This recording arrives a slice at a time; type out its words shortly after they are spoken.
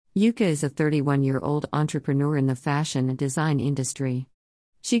Yuka is a 31-year-old entrepreneur in the fashion and design industry.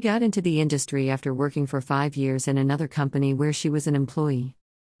 She got into the industry after working for 5 years in another company where she was an employee.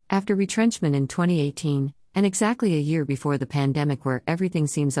 After retrenchment in 2018, and exactly a year before the pandemic where everything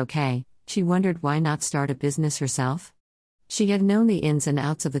seems okay, she wondered why not start a business herself? She had known the ins and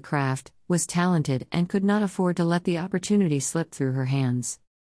outs of the craft, was talented, and could not afford to let the opportunity slip through her hands.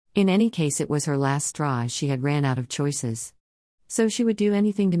 In any case, it was her last straw as she had ran out of choices. So she would do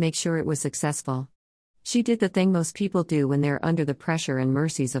anything to make sure it was successful. She did the thing most people do when they're under the pressure and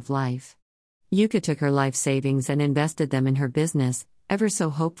mercies of life. Yuka took her life savings and invested them in her business, ever so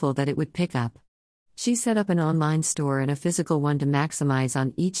hopeful that it would pick up. She set up an online store and a physical one to maximize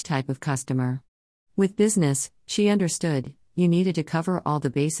on each type of customer. With business, she understood, you needed to cover all the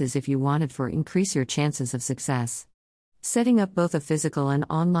bases if you wanted to increase your chances of success. Setting up both a physical and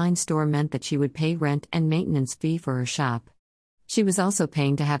online store meant that she would pay rent and maintenance fee for her shop. She was also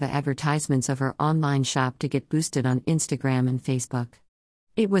paying to have advertisements of her online shop to get boosted on Instagram and Facebook.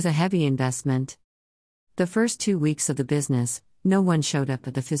 It was a heavy investment. The first 2 weeks of the business, no one showed up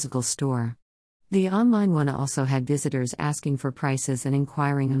at the physical store. The online one also had visitors asking for prices and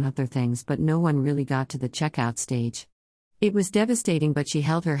inquiring on other things, but no one really got to the checkout stage. It was devastating, but she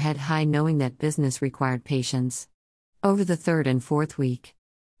held her head high knowing that business required patience. Over the 3rd and 4th week,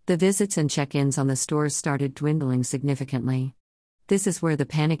 the visits and check-ins on the stores started dwindling significantly. This is where the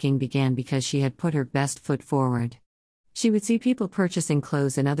panicking began because she had put her best foot forward. She would see people purchasing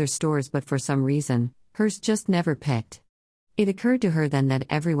clothes in other stores, but for some reason, hers just never picked. It occurred to her then that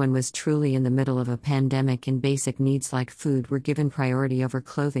everyone was truly in the middle of a pandemic and basic needs like food were given priority over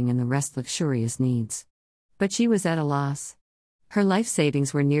clothing and the rest luxurious needs. But she was at a loss. Her life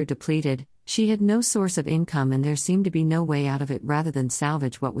savings were near depleted, she had no source of income, and there seemed to be no way out of it rather than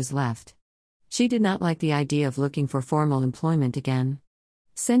salvage what was left. She did not like the idea of looking for formal employment again.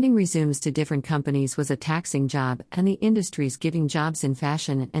 Sending resumes to different companies was a taxing job, and the industries giving jobs in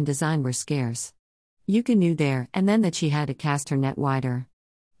fashion and design were scarce. Yuka knew there and then that she had to cast her net wider.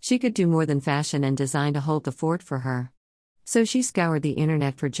 She could do more than fashion and design to hold the fort for her. So she scoured the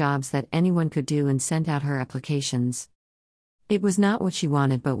internet for jobs that anyone could do and sent out her applications. It was not what she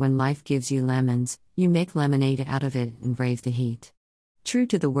wanted, but when life gives you lemons, you make lemonade out of it and brave the heat. True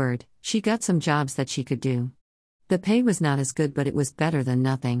to the word, she got some jobs that she could do. The pay was not as good, but it was better than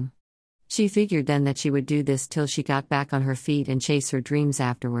nothing. She figured then that she would do this till she got back on her feet and chase her dreams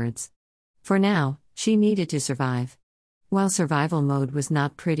afterwards. For now, she needed to survive. While survival mode was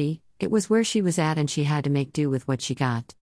not pretty, it was where she was at and she had to make do with what she got.